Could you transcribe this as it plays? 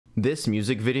This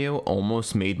music video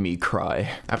almost made me cry.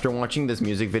 After watching this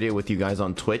music video with you guys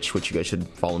on Twitch, which you guys should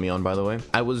follow me on by the way,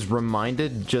 I was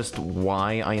reminded just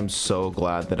why I am so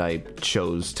glad that I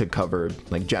chose to cover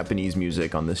like Japanese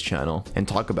music on this channel and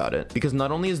talk about it. Because not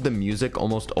only is the music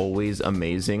almost always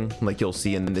amazing, like you'll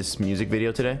see in this music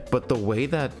video today, but the way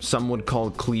that some would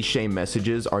call cliche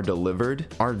messages are delivered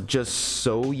are just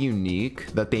so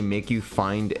unique that they make you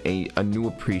find a new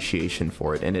appreciation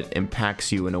for it, and it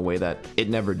impacts you in a way that it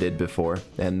never did before.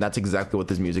 And that's exactly what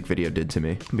this music video did to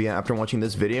me. But yeah, after watching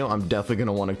this video, I'm definitely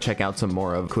gonna want to check out some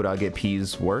more of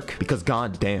KurageP's work because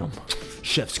goddamn,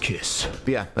 chef's kiss.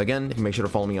 But yeah, again, make sure to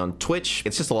follow me on Twitch.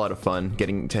 It's just a lot of fun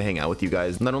getting to hang out with you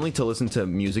guys, not only to listen to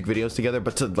music videos together,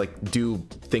 but to like do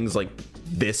things like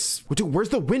this. Dude, where's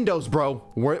the windows, bro?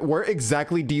 Where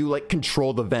exactly do you like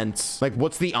control the vents? Like,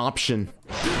 what's the option?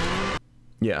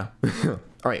 Yeah. All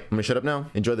right, I'm gonna shut up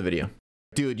now. Enjoy the video.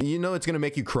 Dude, you know it's gonna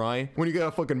make you cry when you get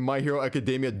a fucking My Hero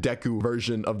Academia Deku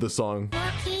version of the song.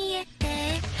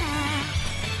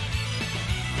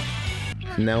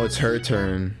 Now it's her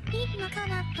turn.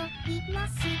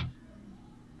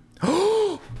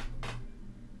 Oh!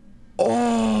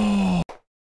 Oh!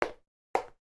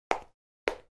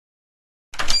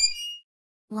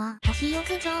 私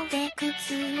浴場で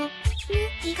靴を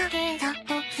脱ぎかけた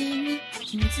時に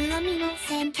秘密は身の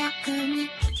先客に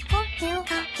取っ手を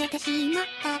かけてしまっ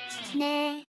た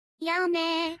ねえや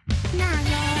めなよ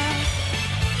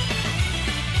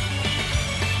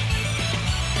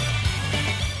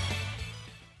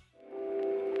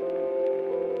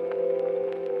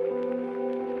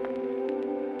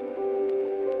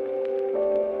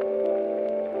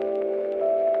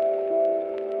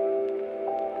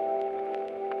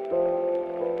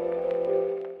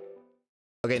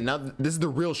Okay, now this is the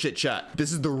real shit, chat.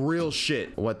 This is the real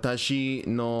shit. Watashi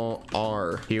no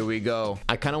aarl. Here we go.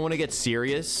 I kind of want to get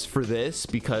serious for this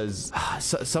because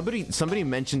somebody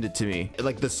mentioned it to me.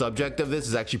 Like the subject of this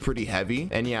is actually pretty heavy.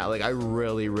 And yeah, like I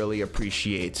really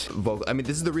appreciate vocal. I mean,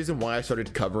 this is the reason why I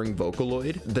started covering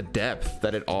Vocaloid. The depth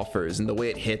that it offers and the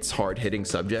way it hits hard-hitting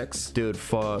subjects. Dude,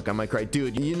 fuck, I might cry.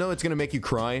 Dude, you know it's gonna make you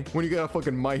cry when you get a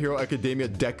fucking My Hero Academia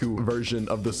Deku version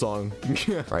of the song.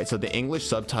 All right, so the English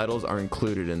subtitles are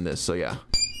included in this, so yeah.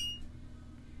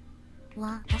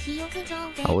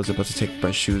 I was about to take my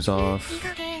shoes off.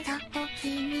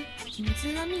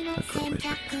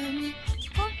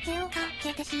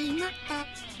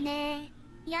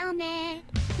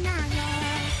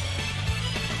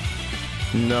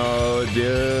 No,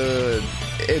 dude.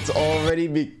 It's already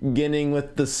beginning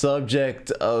with the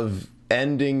subject of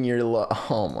ending your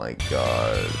life. Oh my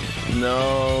god.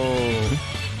 No.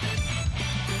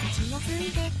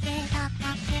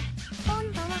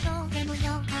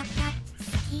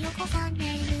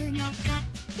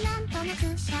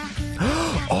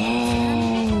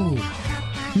 Oh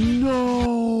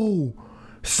no!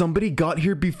 Somebody got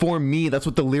here before me. That's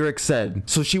what the lyric said.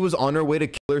 So she was on her way to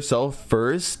kill herself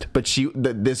first, but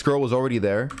this girl was already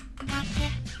there.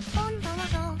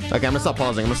 Okay, I'm gonna stop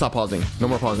pausing. No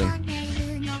more pausing.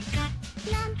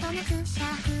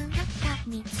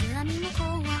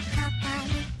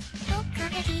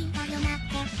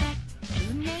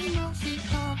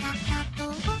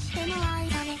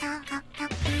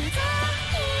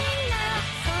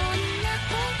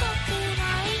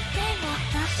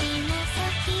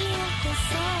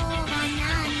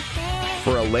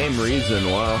 For a lame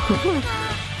reason, wow.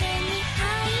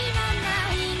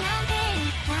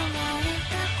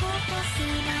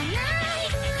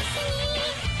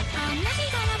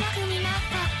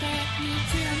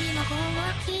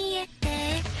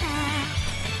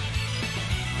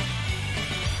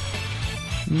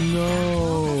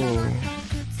 No.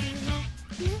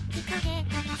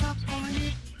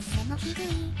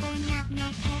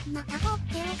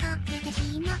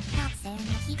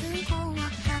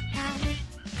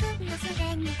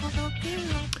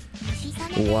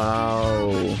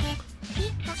 Wow.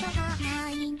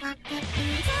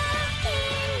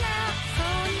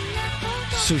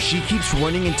 So she keeps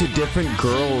running into different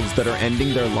girls that are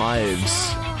ending their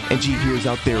lives, and she hears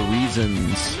out their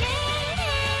reasons.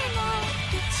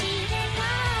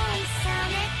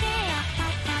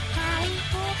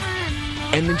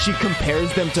 And then she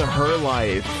compares them to her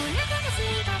life.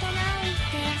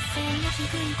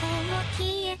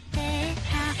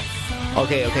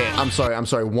 Okay, I'm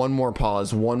sorry. One more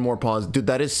pause. Dude,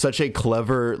 that is such a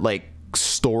clever, like,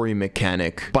 story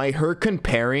mechanic. By her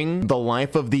comparing the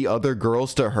life of the other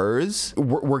girls to hers,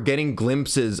 we're getting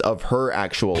glimpses of her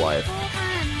actual life.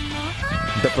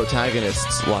 The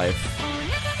protagonist's life.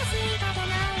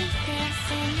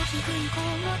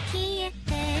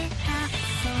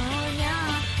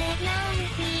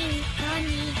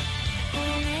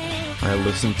 I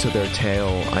listened to their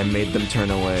tale. I made them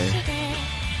turn away.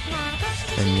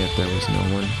 And yet there was no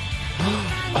one.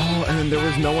 Oh, and then there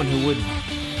was no one who would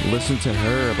listen to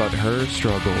her about her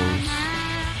struggles.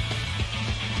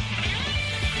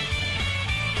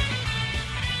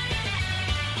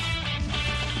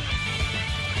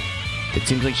 It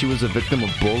seems like she was a victim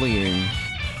of bullying.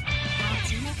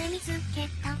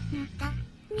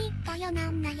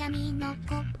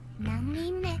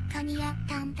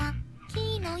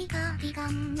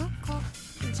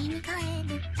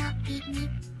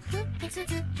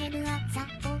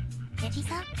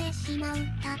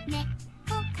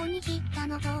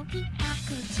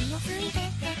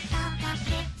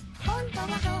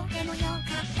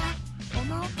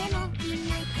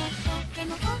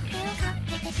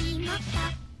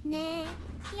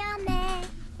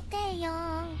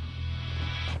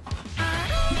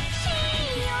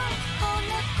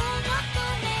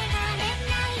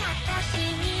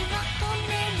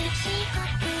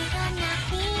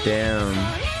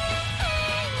 Damn.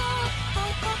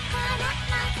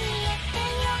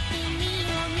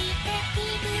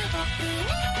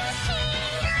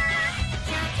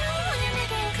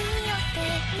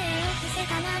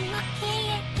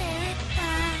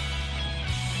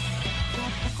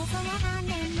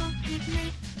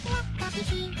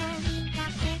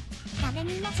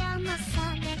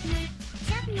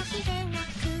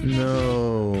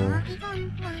 No.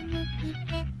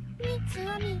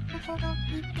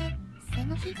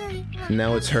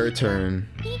 Now it's her turn.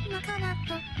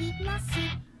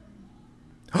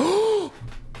 Oh!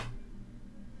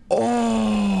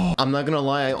 I'm not gonna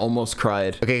lie, I almost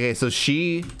cried. Okay, so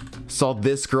she saw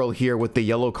this girl here with the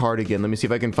yellow cardigan. Let me see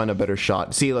if I can find a better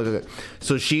shot. See, look.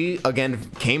 So she, again,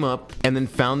 came up and then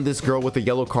found this girl with a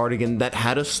yellow cardigan that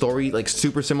had a story, like,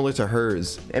 super similar to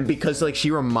hers. And because, like, she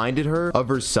reminded her of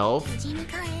herself,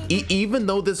 even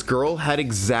though this girl had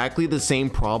exactly the same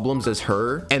problems as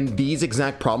her, and these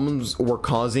exact problems were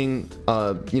causing,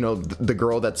 you know, the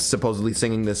girl that's supposedly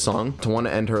singing this song to want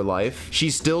to end her life,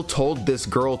 she still told this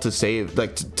girl to save,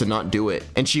 like, to not do it.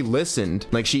 And she listened.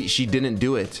 Like, she didn't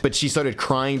do it. But she started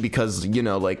crying because, you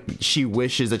know, like, she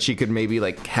wishes that she could maybe,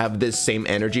 like, have this same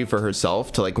energy for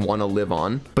herself to, like, want to live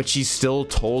on. But she still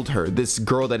told her, this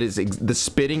girl that is the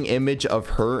spitting image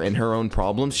of her and her own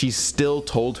problems, she still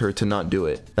told her to not do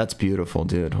it. That's beautiful,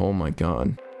 dude. Oh my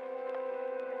god.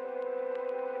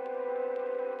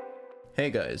 Hey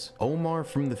guys, Omar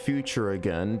from the future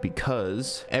again,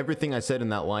 because everything I said in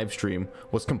that live stream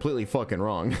was completely fucking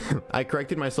wrong. I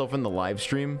corrected myself in the live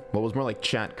stream. Well, it was more like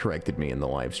chat corrected me in the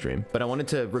live stream. But I wanted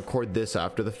to record this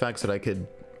after the fact so that I could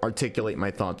articulate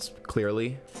my thoughts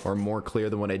clearly, or more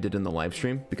clear than what I did in the live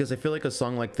stream, because I feel like a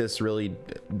song like this really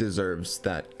deserves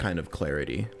that kind of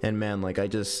clarity. And man, like,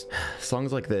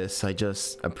 songs like this I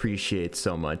just appreciate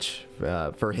so much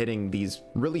for hitting these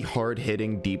really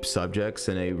hard-hitting deep subjects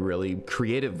in a really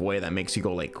creative way that makes you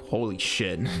go like, holy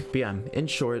shit. But yeah, in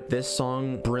short, this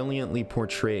song brilliantly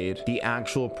portrayed the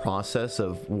actual process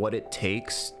of what it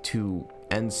takes to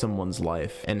end someone's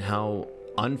life, and how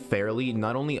unfairly,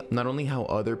 not only how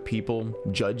other people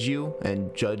judge you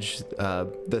and judge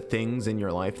the things in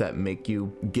your life that make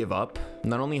you give up,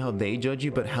 not only how they judge you,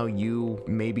 but how you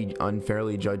maybe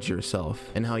unfairly judge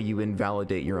yourself, and how you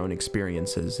invalidate your own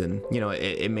experiences. And you know,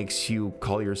 it makes you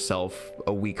call yourself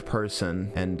a weak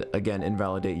person, and again,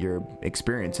 invalidate your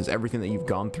experiences, everything that you've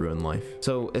gone through in life.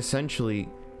 So essentially,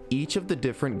 each of the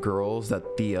different girls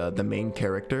that the main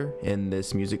character in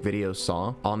this music video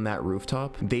saw on that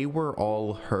rooftop, they were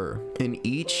all her. And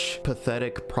each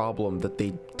pathetic problem that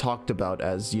they talked about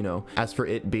as, you know, as for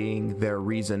it being their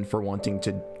reason for wanting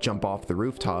to jump off the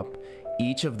rooftop,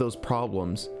 each of those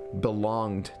problems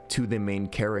belonged to the main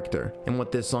character. And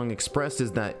what this song expressed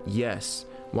is that, yes,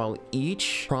 while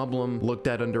each problem looked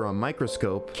at under a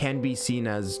microscope can be seen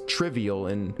as trivial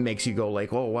and makes you go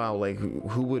like, oh wow, like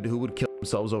who would kill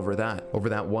themselves over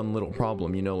that one little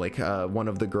problem, you know, like one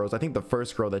of the girls, I think the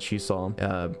first girl that she saw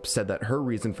said that her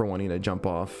reason for wanting to jump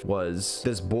off was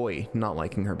this boy not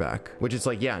liking her back, which is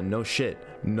like, yeah, no shit,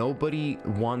 nobody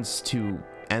wants to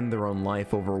end their own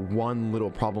life over one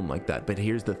little problem like that. But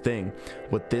here's the thing,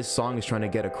 what this song is trying to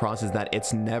get across is that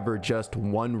it's never just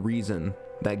one reason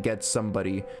that gets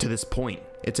somebody to this point.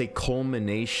 It's a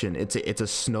culmination, it's a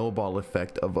snowball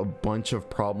effect of a bunch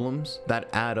of problems that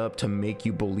add up to make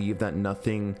you believe that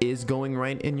nothing is going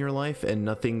right in your life and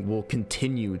nothing will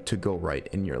continue to go right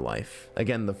in your life.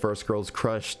 Again, the first girl's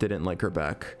crush didn't like her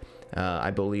back.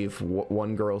 I believe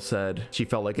one girl said she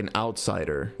felt like an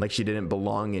outsider, like she didn't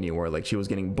belong anywhere, like she was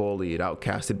getting bullied,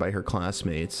 outcasted by her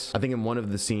classmates. I think in one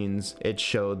of the scenes, it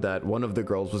showed that one of the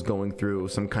girls was going through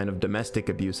some kind of domestic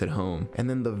abuse at home. And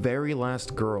then the very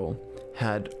last girl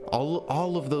had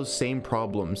all of those same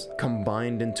problems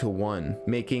combined into one,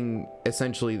 making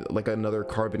essentially like another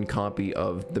carbon copy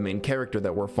of the main character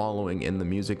that we're following in the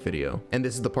music video. And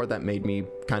this is the part that made me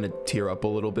kind of tear up a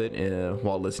little bit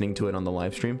while listening to it on the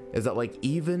live stream, is that like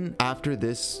even after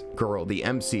this girl, the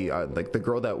MC, like the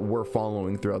girl that we're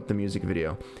following throughout the music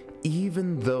video,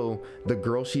 even though the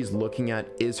girl she's looking at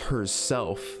is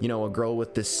herself, you know, a girl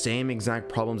with the same exact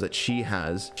problems that she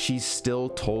has, she still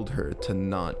told her to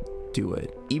not do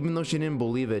it. Even though she didn't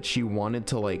believe it, she wanted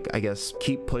to, like, I guess,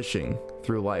 keep pushing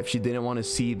through life. She didn't want to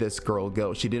see this girl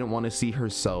go. She didn't want to see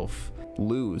herself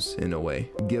lose, in a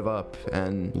way, give up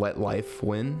and let life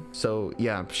win. So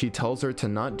yeah, she tells her to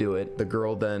not do it. The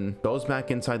girl then goes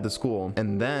back inside the school,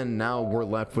 and then now we're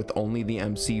left with only the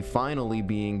MC finally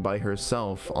being by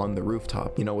herself on the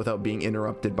rooftop, you know, without being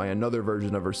interrupted by another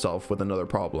version of herself with another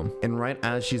problem. And right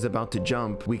as she's about to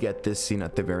jump, we get this scene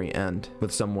at the very end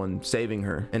with someone saving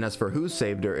her. And as for who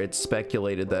saved her, it's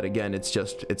speculated that again,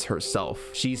 it's herself.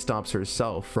 She stops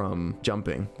herself from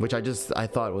jumping, which I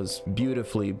thought was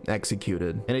beautifully executed.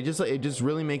 And it just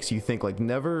really makes you think, like,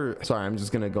 never, sorry, I'm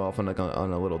just gonna go off on like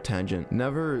on a little tangent.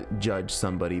 Never judge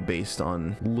somebody based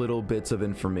on little bits of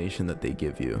information that they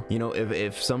give you. You know,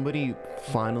 if somebody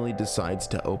finally decides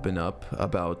to open up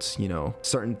about, you know,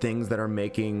 certain things that are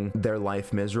making their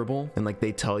life miserable, and like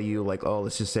they tell you like, oh,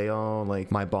 let's just say, oh,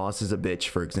 like my boss is a bitch,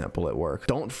 for example, at work,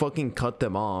 don't fucking cut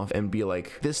them off and be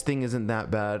like, this thing isn't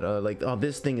that bad, like, oh,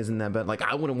 this thing isn't that bad, like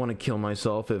I wouldn't want to kill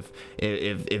myself if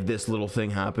this little thing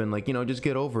happened, like, you know, just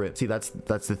get over it. See, that's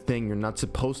the thing. You're not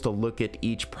supposed to look at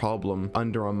each problem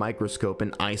under a microscope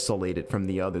and isolate it from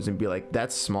the others and be like,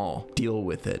 that's small, deal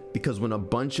with it. Because when a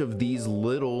bunch of these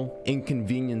little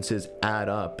inconveniences add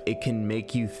up, it can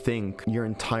make you think your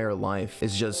entire life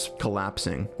is just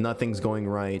collapsing. Nothing's going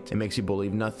right. It makes you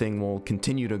believe nothing will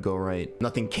continue to go right.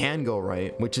 Nothing can go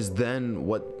right, which is then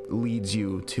what leads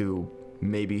you to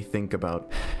maybe think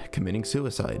about committing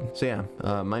suicide. So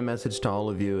yeah, my message to all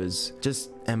of you is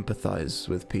just empathize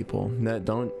with people.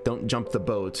 Don't jump the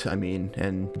boat, I mean,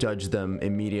 and judge them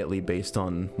immediately based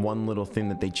on one little thing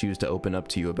that they choose to open up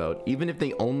to you about. Even if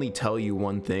they only tell you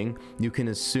one thing, you can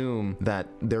assume that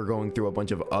they're going through a bunch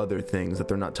of other things that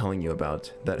they're not telling you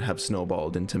about that have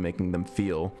snowballed into making them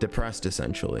feel depressed,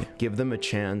 essentially. Give them a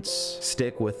chance,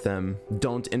 stick with them,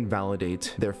 don't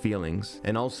invalidate their feelings,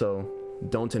 and also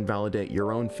don't invalidate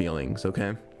your own feelings,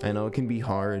 okay? I know it can be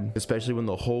hard, especially when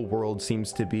the whole world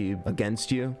seems to be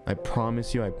against you. I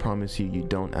promise you, you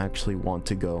don't actually want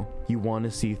to go. You want to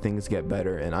see things get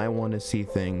better, and I want to see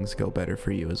things go better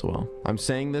for you as well. I'm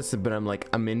saying this, but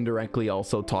I'm indirectly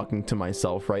also talking to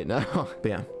myself right now. But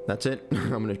yeah, that's it.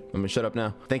 I'm gonna shut up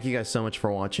now. Thank you guys so much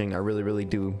for watching. I really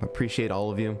do appreciate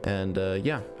all of you. And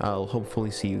yeah, I'll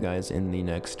hopefully see you guys in the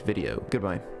next video.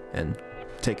 Goodbye, and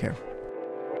take care.